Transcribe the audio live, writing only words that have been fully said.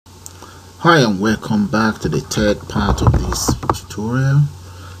Hi and welcome back to the third part of this tutorial.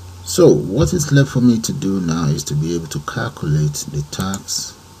 So what is left for me to do now is to be able to calculate the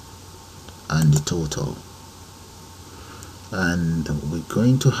tax and the total, and we're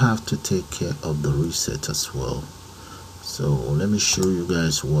going to have to take care of the reset as well. So let me show you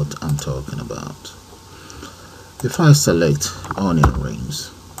guys what I'm talking about. If I select onion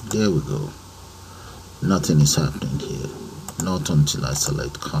rings, there we go, nothing is happening here, not until I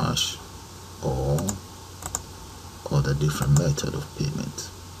select cash or other different method of payment.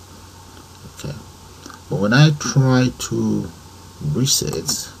 Okay, but when I try to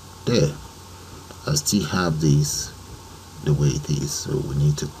reset, there I still have this the way it is, so we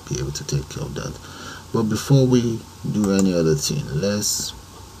need to be able to take care of that. But before we do any other thing, let's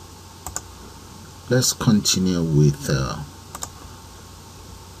continue with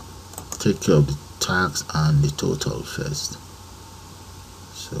take care of the tax and the total first.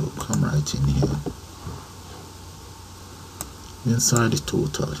 So come right in here, inside the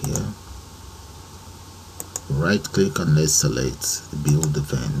total here, right click and let's select build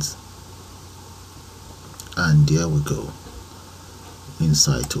events, and there we go,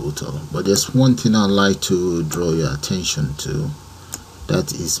 inside total. But there's one thing I'd like to draw your attention to,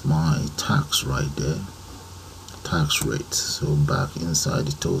 that is my tax right there, tax rate. So back inside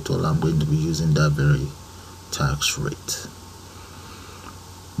the total, I'm going to be using that very tax rate.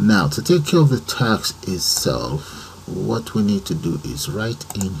 Now to take care of the tax itself, what we need to do is right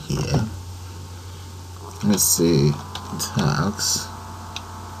in here, let's say tax,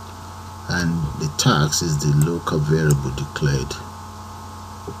 and the tax is the local variable declared,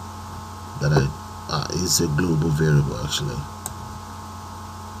 that is a global variable actually.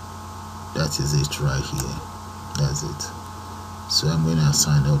 That is it right here, that's it. So I'm going to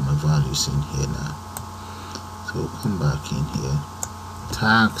assign all my values in here now. So come back in here,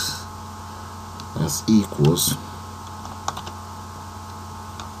 tax as equals,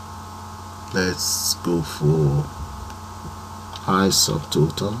 let's go for I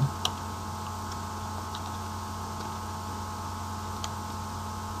subtotal,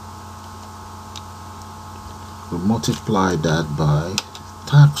 we multiply that by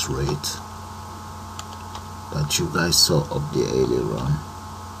tax rate that you guys saw up there earlier on,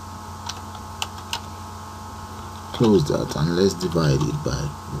 close that, and let's divide it by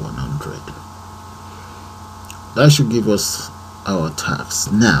 100. That should give us our tax.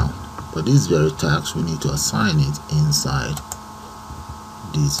 Now for this very tax, we need to assign it inside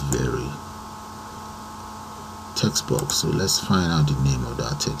this very text box. So let's find out the name of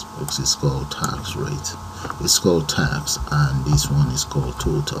that text box. It's called tax rate, it's called tax, and this one is called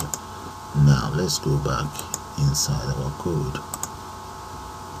total. Now let's go back inside our code.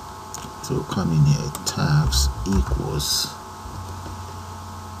 So come in here, tax equals,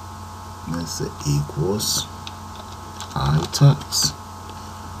 let's say equals I tax,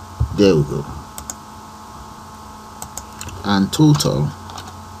 there we go, and total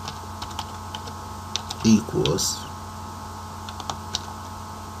equals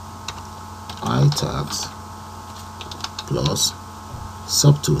I tax plus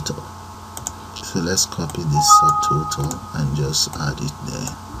subtotal. So let's copy this subtotal and just add it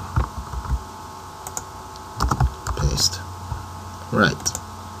there, paste. Right,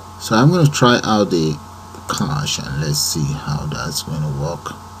 so I'm going to try out the cash and let's see how that's going to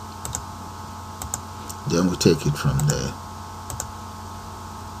work, then we take it from there.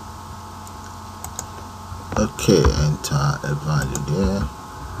 Okay, enter a value there,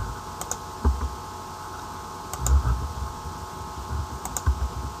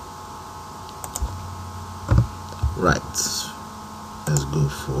 right. Let's go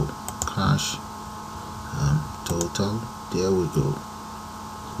for cash and total, there we go.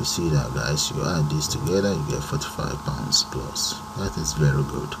 You see that, guys, you add this together, you get £45 plus. That is very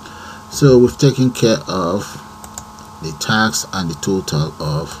good. So we've taken care of the tax and the total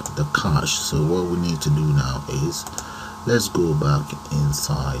of the cash. So what we need to do now is, let's go back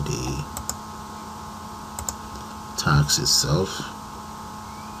inside the tax itself,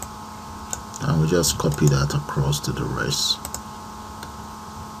 and we just copy that across to the rest.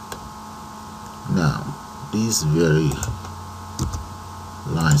 Now these very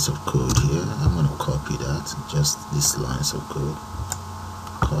lines of code here, I'm going to copy that, just these lines of code,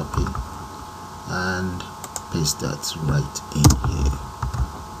 copy and paste that right in here.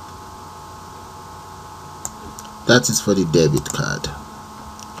 That is for the debit card,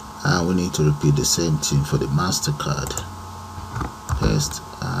 and we need to repeat the same thing for the MasterCard, paste,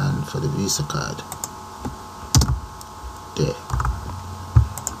 and for the Visa card there.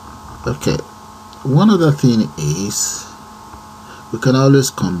 Okay, one other thing is We can always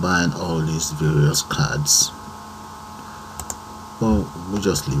combine all these various cards. Well, we'll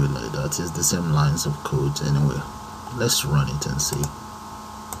just leave it like that. It's the same lines of code anyway. Let's run it and see.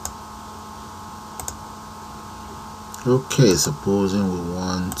 Okay, supposing we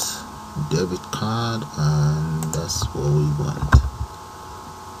want debit card, and that's what we want.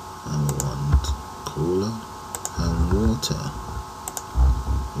 And we want cola and water.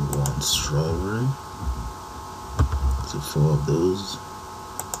 We want strawberry. So 4 of those.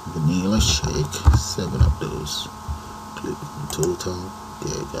 Vanilla shake, 7 of those. Click total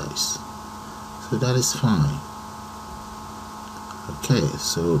there, guys. So that is fine. Okay,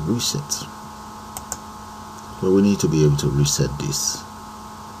 so reset. But we need to be able to reset this.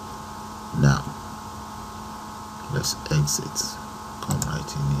 Now let's exit, come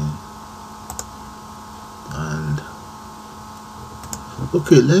right in here, and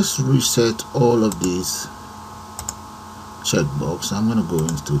okay, let's reset all of these checkbox. I'm going to go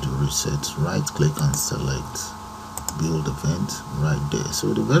into the reset, right click and select build event right there.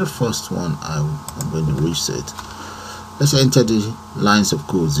 So the very first one I'm going to reset. Let's enter the lines of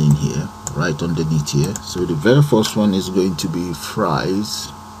codes in here, right underneath here. So the very first one is going to be fries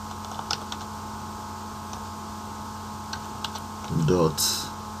dot,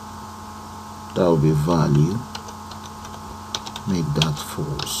 that will be value, make that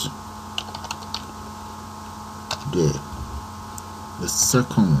false there. The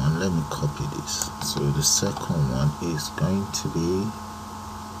second one, let me copy this. So the second one is going to be,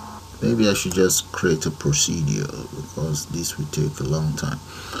 maybe I should just create a procedure because this will take a long time.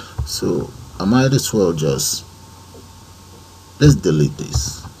 So I might as well just, let's delete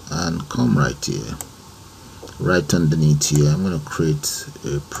this and come right here, right underneath here. I'm going to create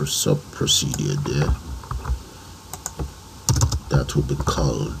a sub procedure there that will be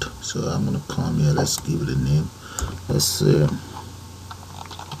called. So I'm going to come here, let's give it a name. Let's say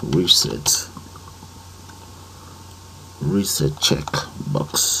reset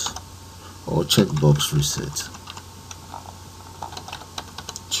checkbox, or checkbox reset,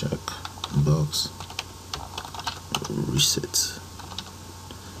 checkbox reset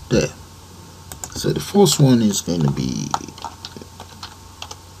there. So the first one is going to be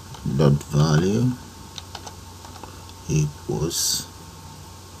dot value equals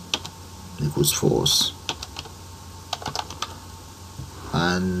false,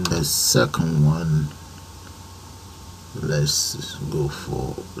 and the second one, let's go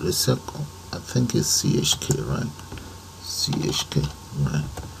for the second, I think it's CHK, right? CHK, right?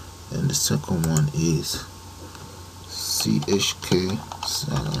 And the second one is CHK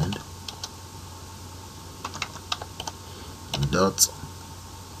salad dot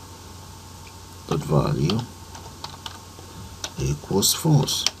value equals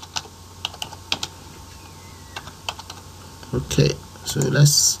false. Okay, so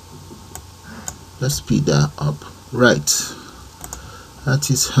let's speed that up. Right, that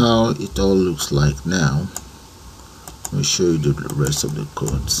is how it all looks like now. Let me show you the rest of the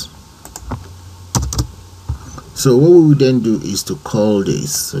codes. So what we will then do is to call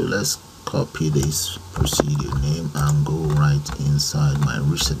this. So let's copy this procedure name and go right inside my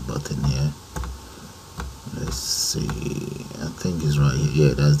reset button here. Let's see, I think it's right here.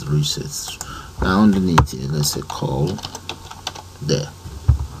 Yeah, that's the resets. Now underneath here, let's say call there.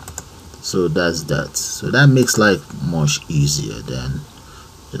 So that's that. So that makes life much easier than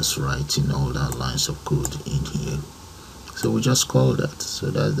just writing all that lines of code in here. So we just call that.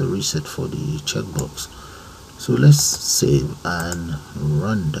 So that's the reset for the checkbox. So let's save and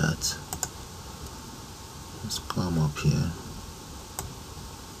run that. Let's come up here,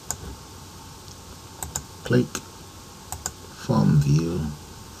 click form view,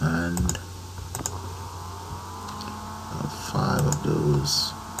 and 5 of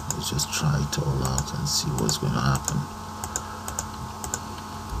those. Let's just try it all out and see what's going to happen.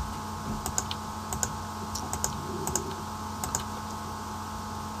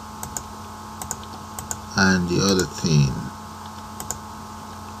 And the other thing,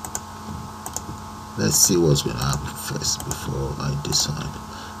 let's see what's going to happen first before I decide.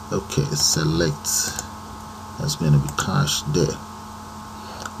 Okay, select, that's going to be cached there.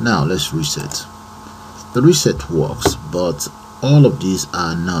 Now let's reset. The reset works, but all of these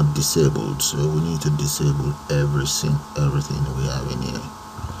are not disabled, so we need to disable everything we have in here.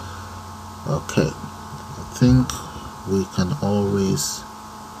 Okay, I think we can always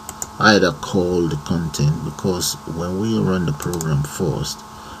either call the content, because when we run the program first,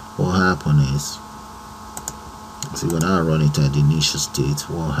 what happen is, see, when I run it at the initial state,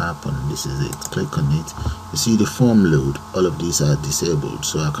 what happened, this is it, click on it, you see the form load, all of these are disabled,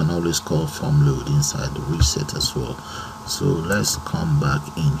 so I can always call form load inside the reset as well. So let's come back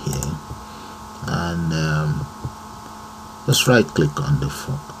in here and just right click on the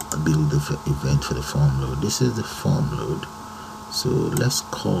build the event for the form load. This is the form load, so let's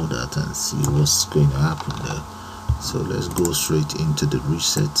call that and see what's going to happen there. So let's go straight into the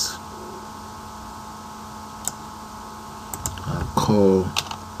reset and call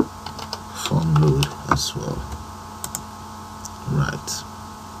form load as well. Right,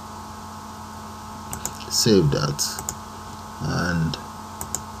 save that and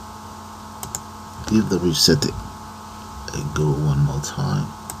give the reset a go one more time.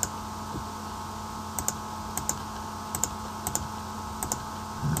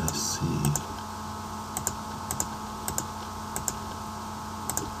 Let's see.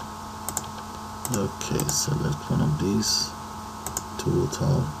 Okay, select one of these,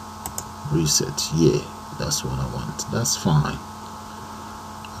 total, reset. Yeah, that's what I want. That's fine.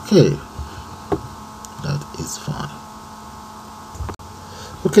 Okay, that is fine.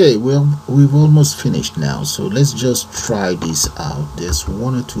 Okay, well, we've almost finished now, so let's just try this out. There's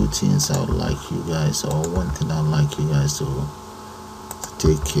one or two things I'd like you guys, or one thing I'd like you guys to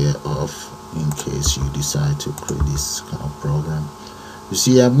take care of in case you decide to create this kind of program. You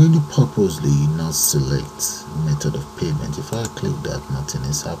see, I'm going to purposely not select method of payment. If I click that, nothing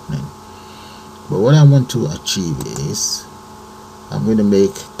is happening. But what I want to achieve is I'm going to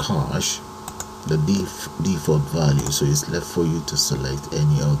make cash the default value, so it's left for you to select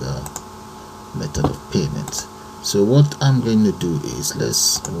any other method of payment. So what I'm going to do is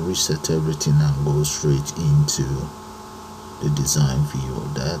let's reset everything and go straight into the design view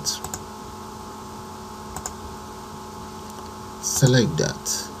of that. Select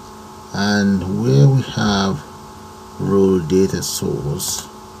that, and where we have role data source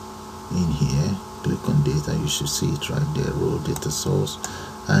in here, click on data. You should see it right there, role data source,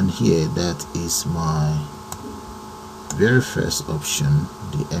 and here that is my very first option,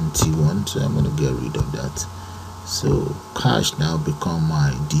 the empty one, so I'm going to get rid of that. So cash now become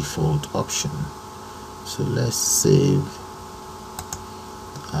my default option. So let's save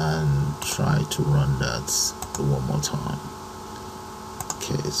and try to run that one more time.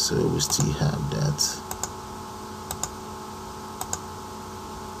 Okay, so we still have that.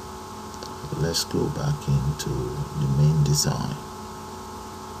 Let's go back into the main design.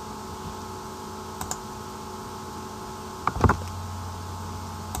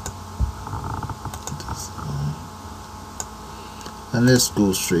 And let's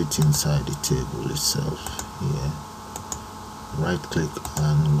go straight inside the table itself here. Right click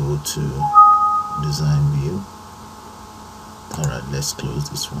and go to design view. Alright, let's close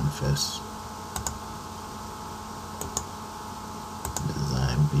this one first.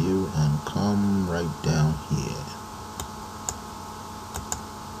 Design view and come right down here.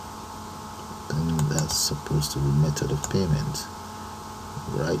 Then that's supposed to be method of payment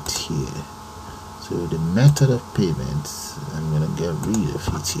right here. So the method of payment, I'm gonna get rid of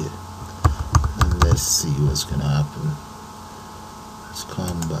it here, and let's see what's gonna happen. Let's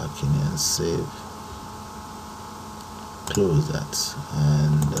come back in and save, close that,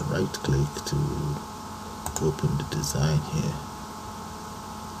 and right click to open the design here,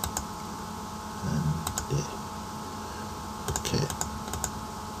 and there. Okay,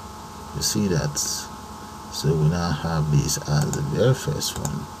 you see that? So we now have this as the very first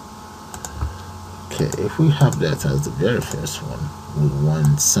one. Okay, if we have that as the very first one, we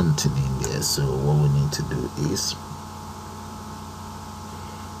want something in there. So what we need to do is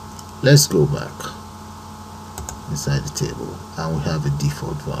let's go back inside the table, and we have a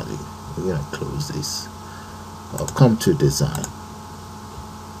default value. We're going to close this. I'll come to design,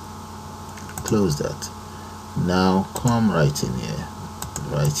 close that. Now come right in here,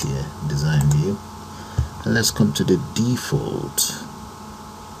 right here, design view, and let's come to the default.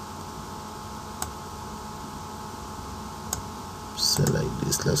 Select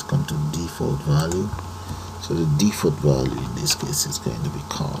this, let's come to default value. So the default value in this case is going to be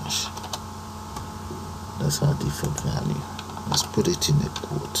cash. That's our default value. Let's put it in a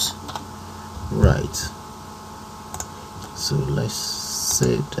quote. Right, so let's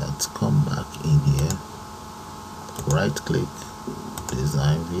save that, come back in here, right click,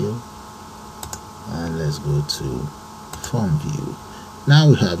 design view, and let's go to form view. Now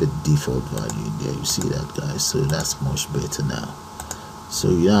we have a default value in there. You see that, guys? So that's much better now. So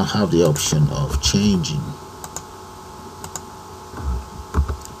you now have the option of changing.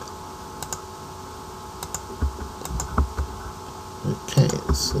 Okay,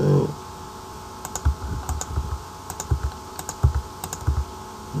 so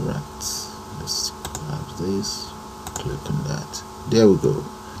right, let's grab this, click on that. There we go.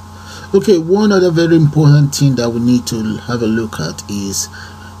 Okay, one other very important thing that we need to have a look at is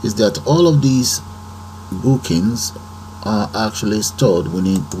that all of these bookings are actually stored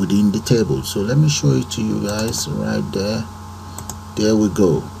within the table. So let me show it to you guys right there. There we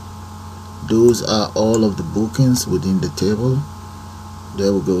go. Those are all of the bookings within the table.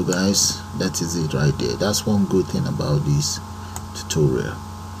 There we go, guys. That is it right there. That's one good thing about this tutorial.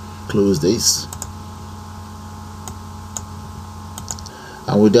 Close this,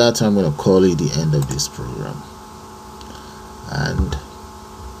 and with that I'm going to call it the end of this program, and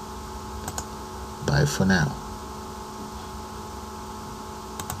bye for now.